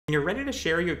When you're ready to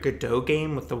share your Godot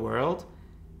game with the world,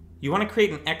 you want to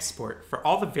create an export for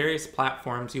all the various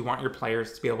platforms you want your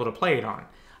players to be able to play it on.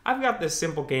 I've got this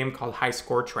simple game called High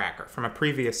Score Tracker from a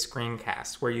previous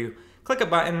screencast where you click a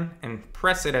button and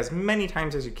press it as many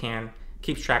times as you can,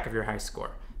 keeps track of your high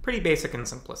score. Pretty basic and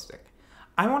simplistic.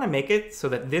 I want to make it so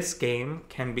that this game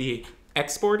can be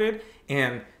exported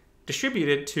and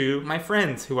distributed to my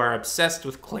friends who are obsessed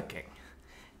with clicking.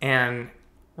 And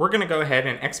we're going to go ahead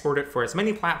and export it for as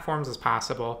many platforms as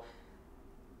possible.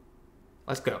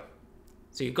 Let's go.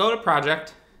 So you go to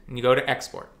Project and you go to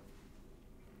Export.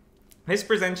 This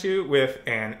presents you with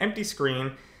an empty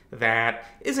screen that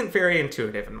isn't very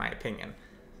intuitive in my opinion.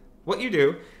 What you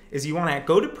do is you want to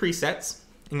go to Presets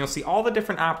and you'll see all the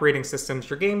different operating systems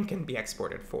your game can be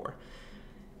exported for.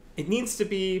 It needs to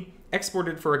be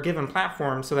exported for a given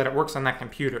platform so that it works on that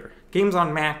computer. Games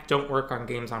on Mac don't work on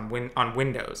games on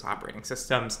Windows operating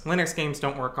systems. Linux games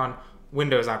don't work on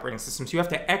Windows operating systems. You have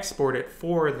to export it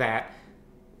for that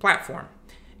platform.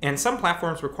 And some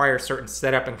platforms require certain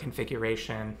setup and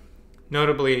configuration.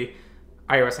 Notably,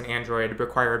 iOS and Android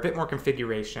require a bit more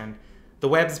configuration. The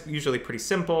web's usually pretty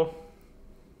simple.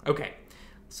 Okay,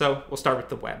 so we'll start with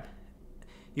the web.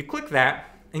 You click that,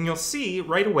 and you'll see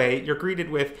right away you're greeted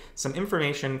with some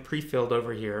information pre-filled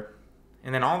over here,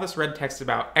 and then all this red text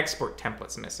about export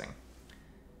templates missing.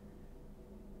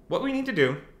 What we need to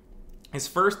do is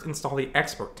first install the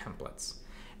export templates.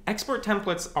 Export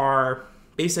templates are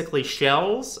basically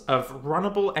shells of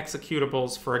runnable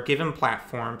executables for a given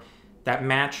platform that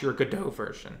match your Godot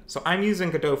version. So I'm using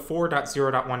Godot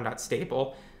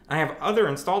 4.0.1.stable. I have other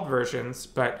installed versions,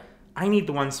 but I need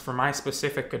the ones for my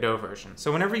specific Godot version.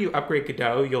 So whenever you upgrade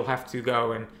Godot, you'll have to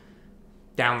go and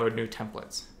download new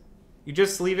templates. You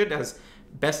just leave it as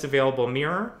best available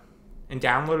mirror and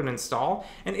download and install,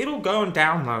 and it'll go and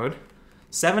download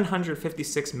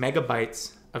 756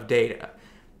 megabytes of data.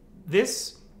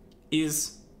 This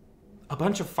is a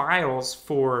bunch of files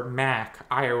for Mac,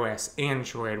 iOS,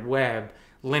 Android, web,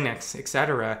 Linux,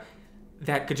 etc.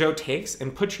 that Godot takes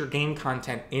and puts your game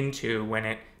content into when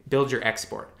it builds your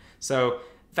export. So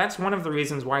that's one of the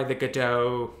reasons why the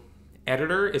Godot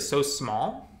editor is so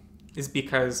small, is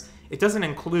because it doesn't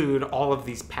include all of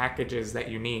these packages that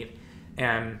you need.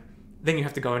 And then you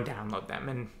have to go and download them.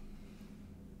 And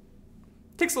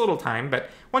it takes a little time, but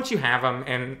once you have them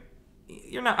and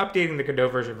you're not updating the Godot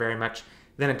version very much,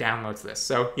 then it downloads this.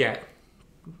 So yeah, it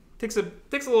takes a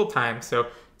little time. So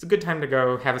it's a good time to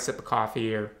go have a sip of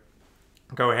coffee or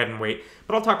go ahead and wait.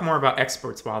 But I'll talk more about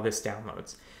exports while this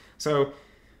downloads. So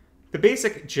the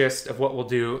basic gist of what we'll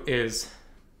do is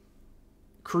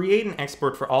create an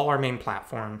export for all our main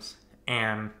platforms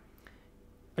and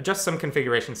adjust some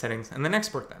configuration settings and then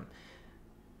export them.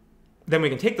 Then we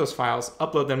can take those files,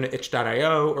 upload them to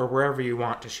itch.io or wherever you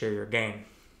want to share your game.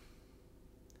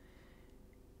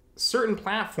 Certain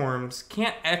platforms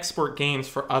can't export games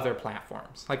for other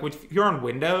platforms. Like if you're on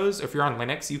Windows, or if you're on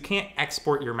Linux, you can't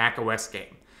export your macOS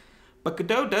game. But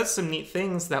Godot does some neat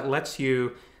things that lets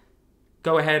you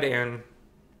go ahead and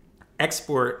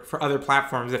export for other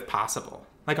platforms if possible.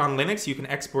 Like on Linux, you can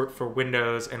export for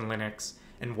Windows and Linux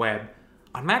and web.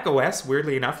 On macOS,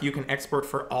 weirdly enough, you can export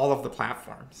for all of the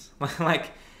platforms.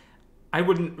 Like, I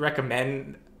wouldn't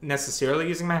recommend necessarily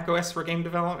using macOS for game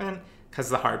development because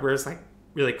the hardware is like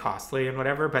really costly and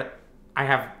whatever, but I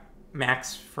have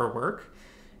Macs for work,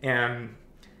 and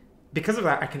because of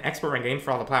that, I can export my game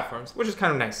for all the platforms, which is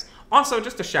kind of nice. Also,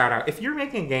 just a shout out, if you're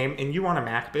making a game and you want a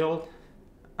Mac build,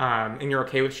 and you're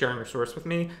okay with sharing your source with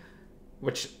me,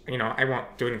 which, you know, I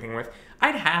won't do anything with,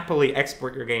 I'd happily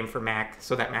export your game for Mac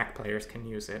so that Mac players can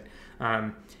use it.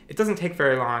 It doesn't take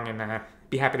very long, and I'd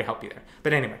be happy to help you there.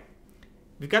 But anyway,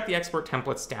 we've got the export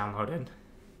templates downloaded.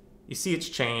 You see it's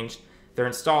changed. They're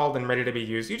installed and ready to be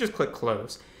used. You just click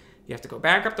Close. You have to go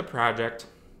back up to Project,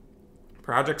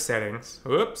 Project Settings,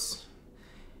 oops,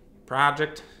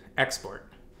 Project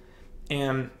Export.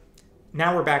 And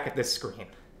now we're back at this screen.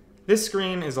 This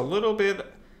screen is a little bit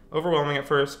overwhelming at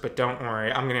first, but don't worry.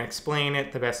 I'm going to explain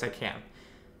it the best I can.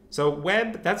 So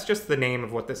web, that's just the name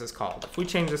of what this is called. If we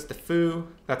change this to foo,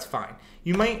 that's fine.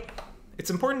 It's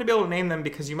important to be able to name them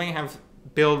because you might have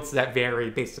builds that vary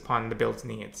based upon the build's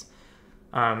needs.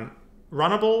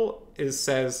 Runnable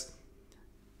says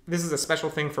this is a special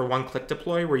thing for one-click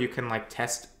deploy where you can like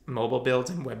test mobile builds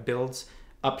and web builds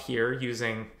up here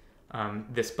using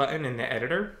this button in the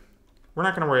editor. We're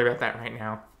not going to worry about that right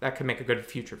now. That could make a good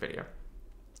future video.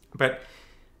 But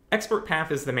export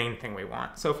path is the main thing we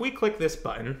want. So if we click this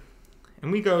button and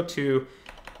we go to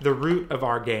the root of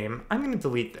our game, I'm going to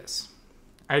delete this.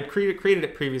 I had created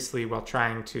it previously while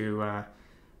trying to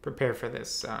prepare for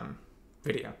this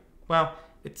video. Well,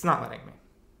 it's not letting me.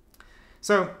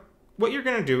 So what you're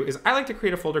going to do is I like to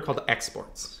create a folder called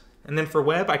exports. And then for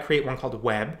web, I create one called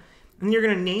web. And you're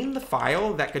going to name the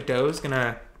file that Godot is going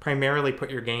to primarily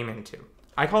put your game into.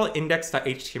 I call it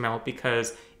index.html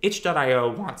because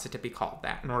itch.io wants it to be called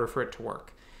that in order for it to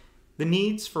work. The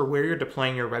needs for where you're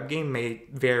deploying your web game may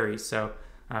vary, so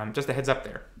just a heads up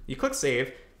there. You click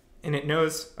save, and it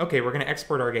knows, okay, we're going to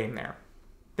export our game there.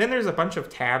 Then there's a bunch of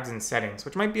tabs and settings,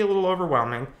 which might be a little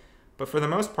overwhelming, but for the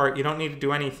most part, you don't need to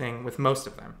do anything with most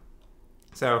of them.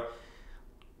 So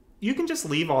you can just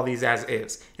leave all these as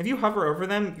is. If you hover over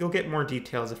them, you'll get more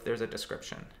details if there's a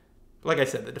description. But like I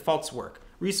said, the defaults work.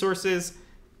 Resources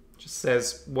just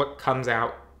says what comes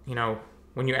out,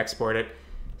 when you export it.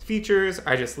 Features,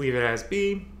 I just leave it as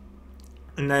B.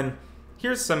 And then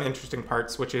here's some interesting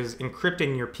parts, which is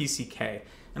encrypting your PCK.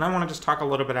 And I want to just talk a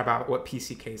little bit about what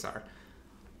PCKs are.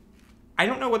 I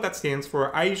don't know what that stands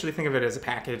for. I usually think of it as a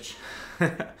package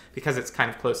because it's kind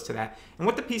of close to that. And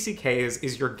what the PCK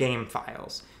is your game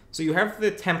files. So you have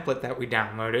the template that we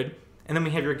downloaded, and then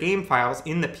we have your game files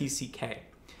in the PCK.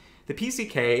 The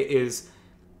PCK is,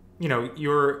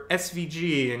 your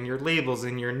SVG and your labels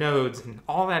and your nodes and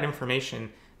all that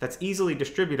information that's easily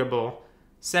distributable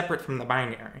separate from the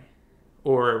binary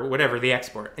or whatever, the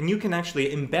export. And you can actually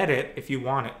embed it if you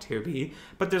want it to be,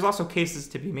 but there's also cases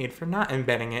to be made for not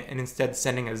embedding it and instead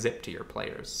sending a zip to your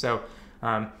players. So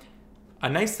a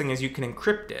nice thing is you can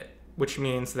encrypt it, which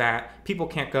means that people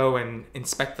can't go and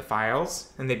inspect the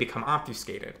files and they become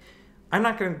obfuscated. I'm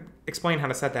not going to explain how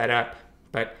to set that up,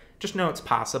 but just know it's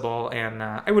possible, and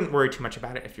I wouldn't worry too much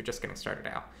about it if you're just getting started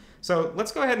out. So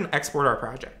let's go ahead and export our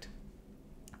project.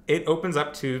 It opens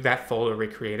up to that folder we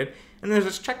created, and there's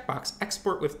this checkbox,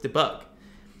 export with debug.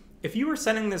 If you were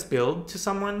sending this build to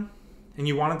someone and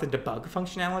you wanted the debug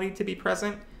functionality to be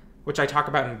present, which I talk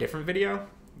about in a different video,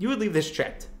 you would leave this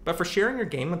checked. But for sharing your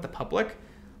game with the public,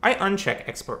 I uncheck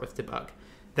export with debug.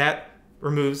 That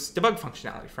removes debug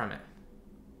functionality from it.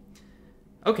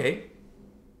 Okay,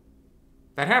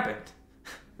 that happened,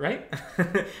 right?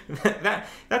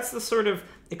 That's the sort of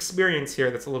experience here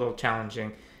that's a little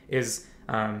challenging, is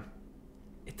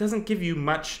it doesn't give you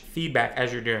much feedback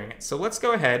as you're doing it. So let's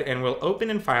go ahead and we'll open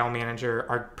in File Manager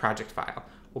our project file.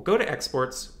 We'll go to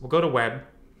Exports, we'll go to Web,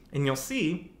 and you'll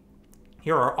see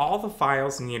here are all the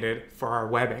files needed for our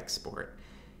web export,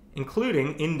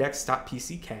 including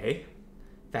index.pck.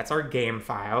 That's our game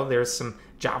file. There's some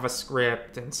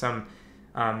JavaScript and some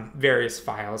various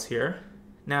files here.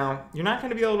 Now, you're not going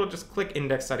to be able to just click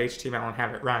index.html and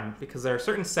have it run because there are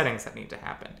certain settings that need to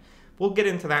happen. We'll get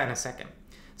into that in a second.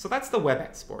 So that's the web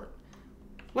export.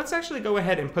 Let's actually go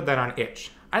ahead and put that on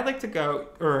itch. I'd like to go,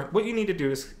 or what you need to do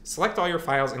is select all your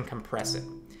files and compress it.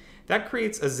 That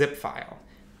creates a zip file.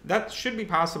 That should be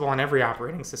possible on every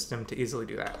operating system to easily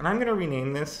do that. And I'm going to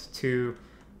rename this to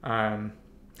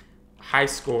high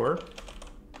score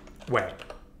web.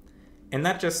 And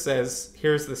that just says,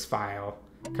 here's this file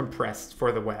compressed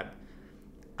for the web.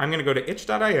 I'm going to go to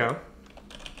itch.io,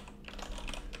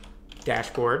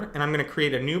 dashboard, and I'm going to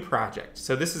create a new project.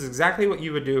 So this is exactly what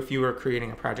you would do if you were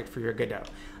creating a project for your Godot.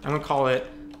 I'm going to call it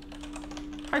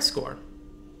high score.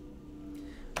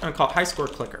 I'm going to call it high score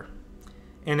clicker.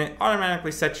 And it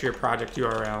automatically sets your project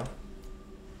URL.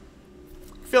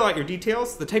 Fill out your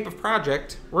details. The type of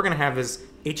project we're going to have is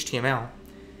HTML.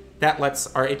 That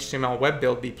lets our HTML web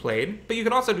build be played, but you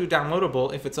could also do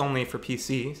downloadable if it's only for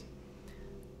PCs.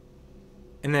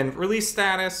 And then release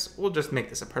status, we'll just make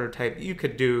this a prototype. You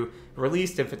could do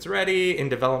released if it's ready, in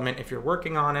development if you're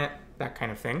working on it, that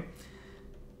kind of thing.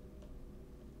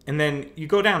 And then you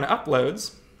go down to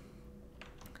uploads,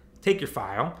 take your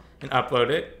file and upload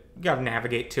it. You gotta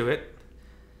navigate to it.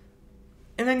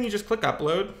 And then you just click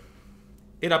upload.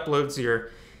 It uploads your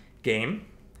game.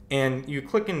 And you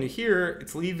click into here,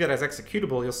 it's leave it as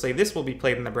executable. You'll say this will be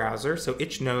played in the browser, so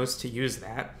itch knows to use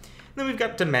that. And then we've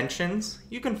got dimensions.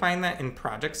 You can find that in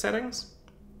project settings.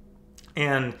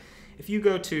 And if you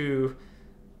go to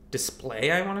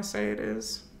display, I want to say it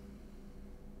is,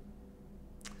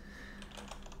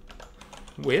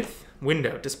 width,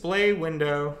 window, display,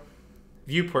 window,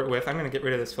 viewport width. I'm going to get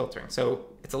rid of this filtering. So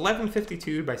it's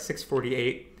 1152 by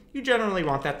 648. You generally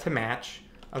want that to match.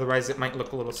 Otherwise, it might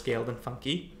look a little scaled and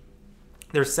funky.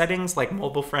 There's settings like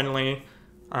mobile friendly,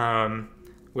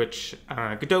 which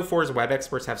Godot 4's web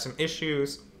exports have some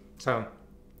issues. So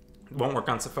it won't work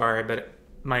on Safari, but it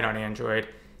might on Android.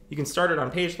 You can start it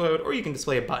on page load, or you can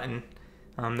display a button.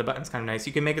 The button's kind of nice.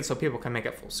 You can make it so people can make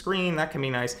it full screen. That can be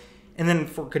nice. And then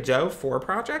for Godot 4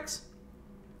 projects,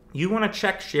 you want to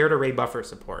check shared array buffer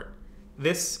support.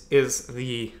 This is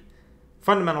the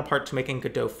fundamental part to making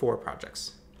Godot 4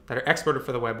 projects that are exported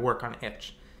for the web work on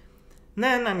itch. And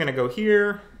then I'm going to go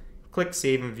here, click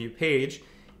Save and View Page,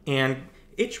 and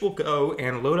itch will go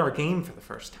and load our game for the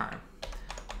first time.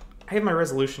 I have my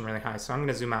resolution really high, so I'm going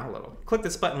to zoom out a little. Click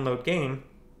this button, Load Game,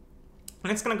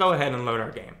 and it's going to go ahead and load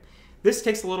our game. This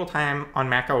takes a little time on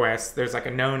Mac OS. There's like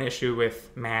a known issue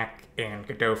with Mac and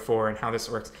Godot 4 and how this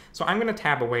works. So I'm going to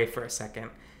tab away for a second,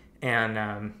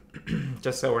 and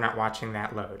just so we're not watching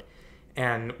that load.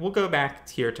 And we'll go back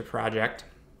here to Project.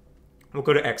 We'll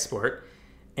go to Export,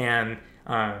 and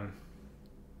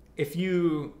if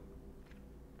you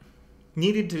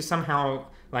needed to somehow,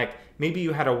 like maybe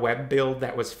you had a web build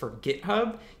that was for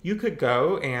GitHub, you could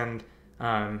go and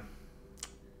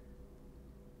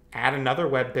add another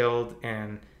web build,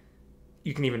 and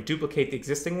you can even duplicate the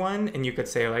existing one, and you could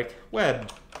say like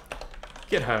web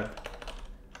GitHub,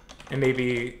 and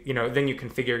maybe, you know, then you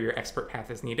configure your export path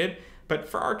as needed. But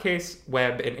for our case,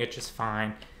 web and itch is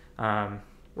fine.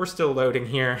 We're still loading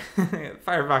here.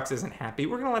 Firefox isn't happy.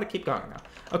 We're gonna let it keep going now.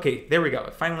 Okay, there we go.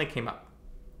 It finally came up.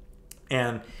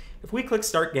 And if we click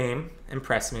Start Game and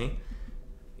press me,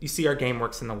 you see our game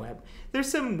works in the web. There's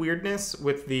some weirdness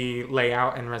with the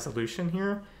layout and resolution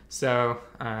here, so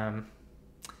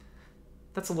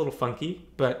that's a little funky,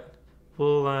 but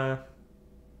we'll,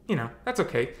 you know, that's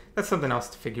okay. That's something else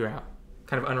to figure out,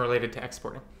 kind of unrelated to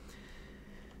exporting.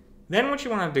 Then what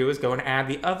you want to do is go and add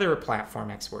the other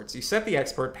platform exports. You set the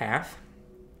export path.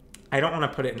 I don't want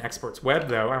to put it in exports web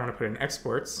though. I want to put it in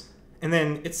exports. And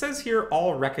then it says here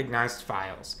all recognized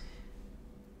files.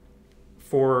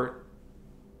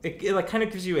 It like kind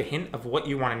of gives you a hint of what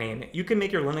you want to name it. You can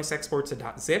make your Linux exports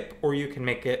a .zip, or you can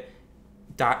make it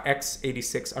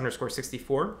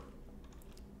 .x86_64.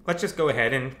 Let's just go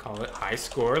ahead and call it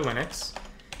HighScore Linux,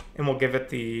 and we'll give it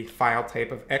the file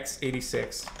type of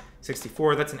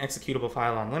x86/64. That's an executable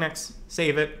file on Linux.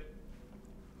 Save it.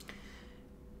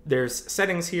 There's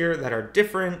settings here that are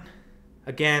different.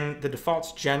 Again, the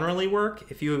defaults generally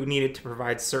work. If you needed to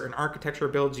provide certain architecture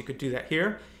builds, you could do that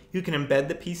here. You can embed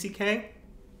the PCK.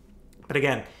 But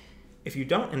again, if you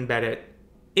don't embed it,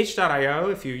 itch.io,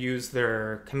 if you use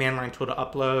their command line tool to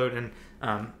upload, and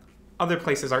other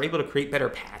places are able to create better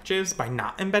patches by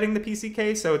not embedding the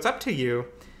PCK. So it's up to you.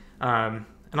 And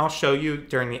I'll show you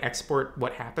during the export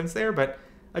what happens there. But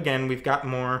again, we've got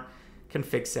more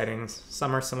config settings.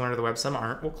 Some are similar to the web, some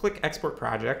aren't. We'll click Export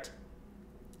Project,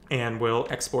 and we'll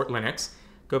export Linux.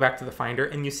 Go back to the Finder,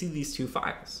 and you see these two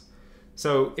files.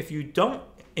 So if you don't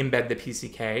embed the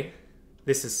PCK,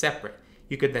 this is separate.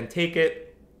 You could then take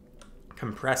it,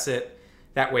 compress it.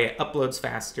 That way it uploads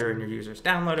faster and your users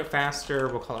download it faster.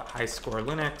 We'll call it HighScore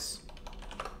Linux.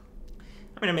 I'm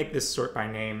going to make this sort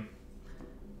by name.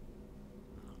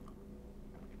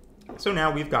 So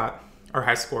now we've got our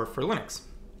HighScore for Linux.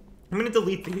 I'm going to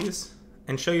delete these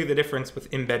and show you the difference with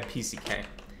embed PCK.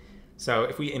 So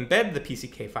if we embed the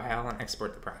PCK file and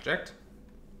export the project,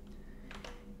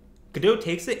 Godot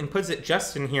takes it and puts it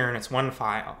just in here, and it's one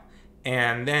file.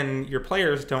 And then your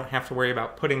players don't have to worry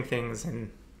about putting things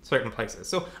in certain places.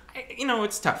 So, you know,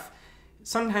 it's tough.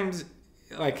 Sometimes,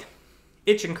 like,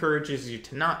 itch encourages you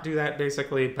to not do that,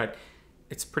 basically, but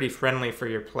it's pretty friendly for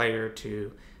your player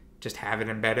to just have it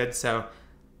embedded. So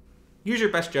use your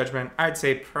best judgment. I'd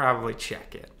say probably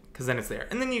check it, because then it's there.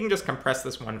 And then you can just compress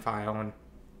this one file, and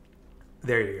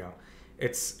there you go.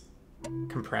 It's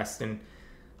compressed, and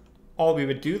all we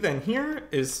would do then here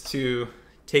is to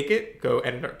take it, go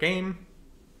edit our game,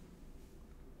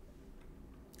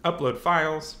 upload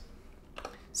files,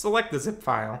 select the zip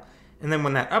file, and then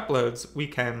when that uploads, we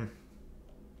can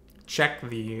check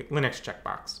the Linux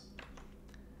checkbox.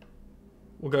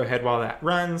 We'll go ahead while that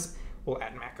runs. We'll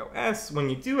add Mac OS. When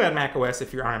you do add Mac OS,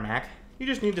 if you're on a Mac, you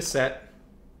just need to set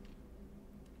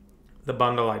the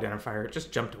bundle identifier. It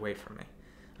just jumped away from me.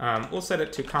 We'll set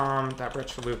it to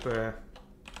com.retchalupa.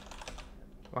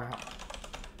 Wow.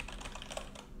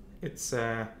 It's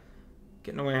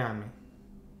getting away on me.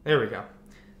 There we go.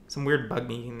 Some weird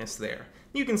bugginess there.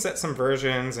 You can set some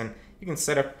versions, and you can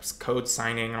set up code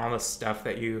signing and all this stuff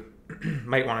that you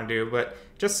might want to do, but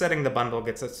just setting the bundle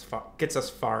gets us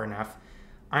far enough.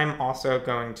 I'm also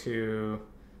going to,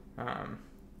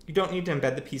 you don't need to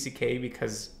embed the PCK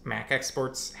because Mac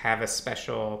exports have a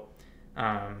special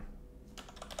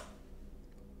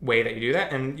way that you do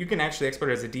that, and you can actually export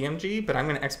it as a DMG, but I'm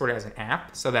going to export it as an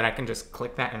app so that I can just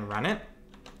click that and run it.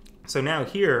 So now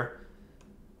here,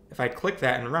 if I click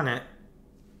that and run it,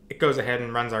 it goes ahead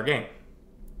and runs our game.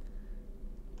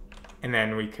 And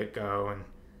then we could go and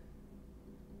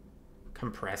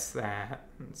compress that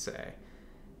and say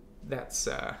that's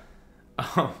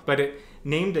oh, but it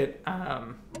named it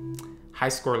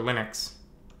HighScore Linux,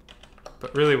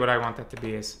 but really what I want that to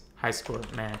be is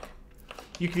HighScore Mac.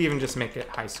 You could even just make it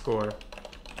high score.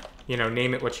 You know,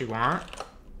 name it what you want,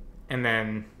 and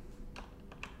then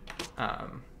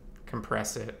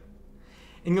compress it.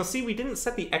 And you'll see we didn't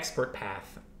set the export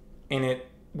path, and it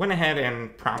went ahead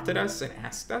and prompted us and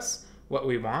asked us what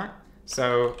we want.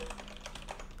 So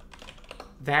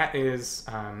that is,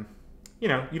 you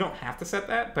know, you don't have to set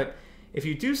that, but if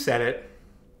you do set it,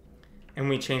 and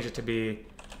we change it to be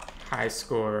high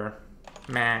score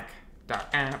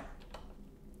mac.app,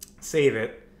 save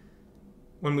it,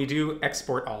 when we do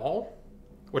export all,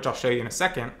 which I'll show you in a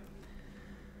second,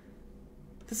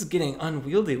 this is getting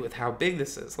unwieldy with how big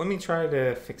this is. Let me try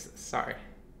to fix this. Sorry.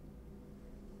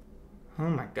 Oh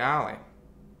my golly.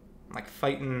 I'm like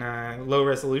fighting low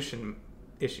resolution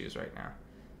issues right now.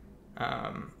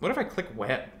 What if I click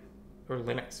web or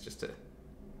Linux just to...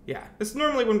 Yeah, this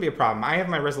normally wouldn't be a problem. I have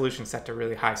my resolution set to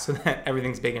really high so that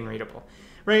everything's big and readable.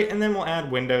 Right, and then we'll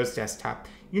add Windows Desktop.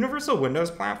 Universal Windows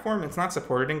Platform, it's not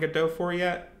supported in Godot 4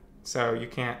 yet, so you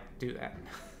can't do that.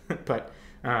 But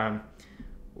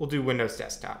we'll do Windows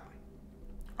Desktop.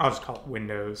 I'll just call it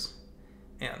Windows.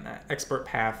 And export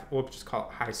path, we'll just call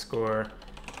it high score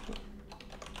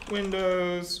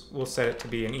Windows. We'll set it to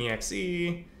be an exe.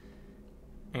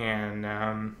 And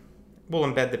we'll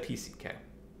embed the PCK.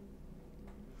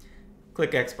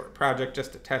 Click export project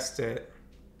just to test it.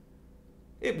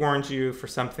 It warns you for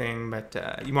something, but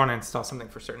you want to install something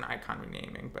for certain icon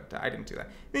renaming, but I didn't do that.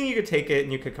 Then you could take it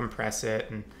and you could compress it,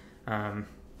 and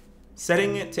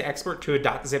setting it to export to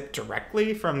a .zip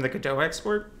directly from the Godot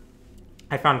export,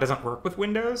 I found doesn't work with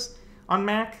Windows on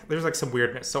Mac. There's like some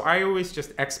weirdness. So I always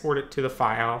just export it to the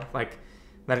file like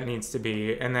that it needs to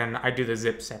be, and then I do the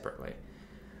zip separately.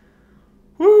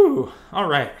 Woo! All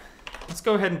right, let's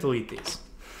go ahead and delete these,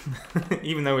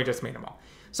 even though we just made them all.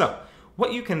 So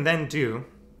what you can then do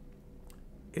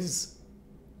is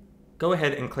go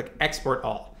ahead and click export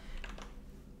all.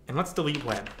 And let's delete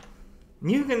web.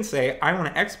 You can say, I want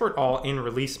to export all in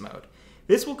release mode.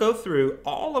 This will go through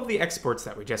all of the exports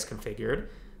that we just configured.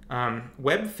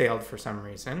 Web failed for some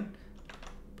reason.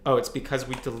 Oh, it's because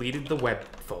we deleted the web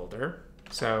folder.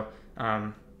 So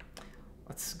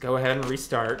let's go ahead and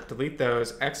restart, delete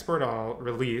those, export all,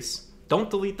 release. Don't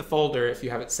delete the folder if you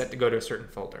have it set to go to a certain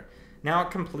folder. Now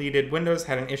it completed. Windows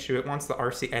had an issue. It wants the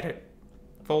RC edit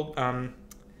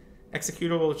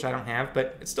executable, which I don't have,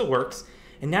 but it still works.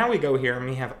 And now we go here and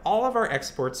we have all of our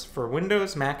exports for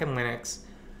Windows, Mac, and Linux,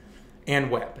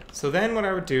 and web. So then what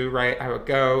I would do, right, I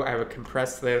would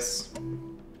compress this.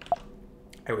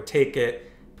 I would take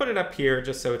it, put it up here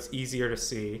just so it's easier to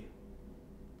see.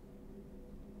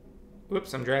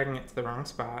 Whoops, I'm dragging it to the wrong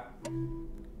spot.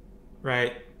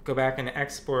 Right, go back into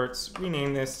exports,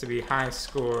 rename this to be high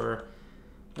score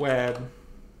web,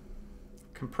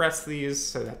 compress these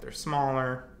so that they're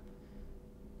smaller.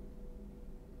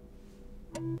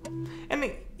 And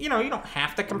you know, you don't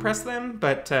have to compress them,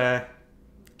 but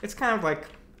it's kind of like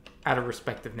out of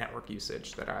respective network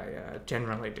usage that I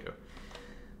generally do.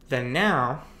 Then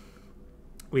now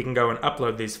we can go and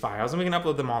upload these files, and we can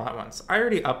upload them all at once. I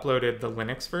already uploaded the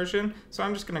Linux version, so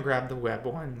I'm just going to grab the web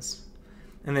ones.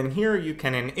 And then here you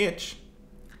can, in itch,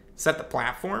 set the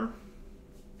platform,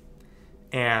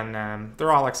 and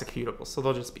they're all executable, so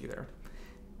they'll just be there.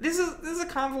 This is a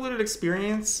convoluted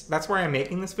experience. That's why I'm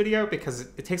making this video, because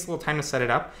it takes a little time to set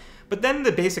it up. But then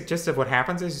the basic gist of what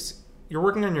happens is you're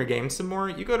working on your game some more.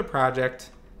 You go to project,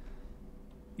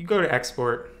 you go to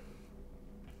export,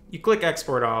 you click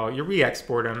export all, you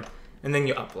re-export them, and then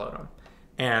you upload them.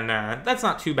 And that's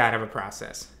not too bad of a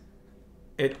process.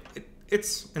 And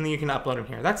then you can upload them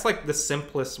here. That's like the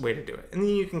simplest way to do it. And then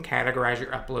you can categorize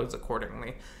your uploads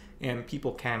accordingly, and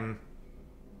people can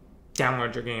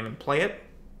download your game and play it.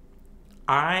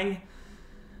 I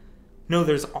know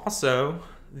there's also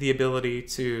the ability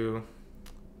to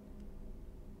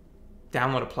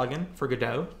download a plugin for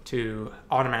Godot to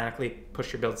automatically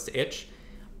push your builds to itch.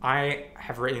 I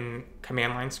have written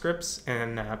command line scripts,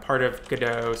 and part of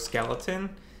Godot skeleton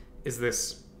is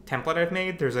this template I've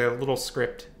made. There's a little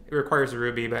script. It requires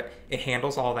Ruby, but it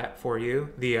handles all that for you,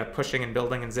 the pushing and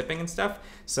building and zipping and stuff.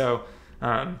 So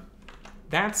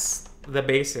that's the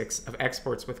basics of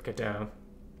exports with Godot.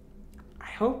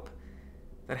 I hope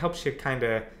that helps you kind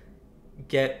of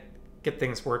get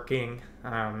things working.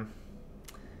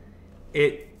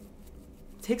 It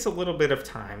takes a little bit of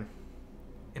time.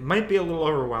 It might be a little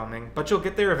overwhelming, but you'll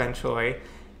get there eventually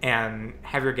and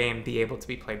have your game be able to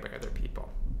be played by other people.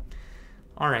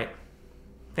 All right.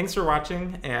 Thanks for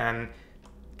watching, and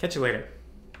catch you later.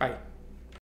 Bye.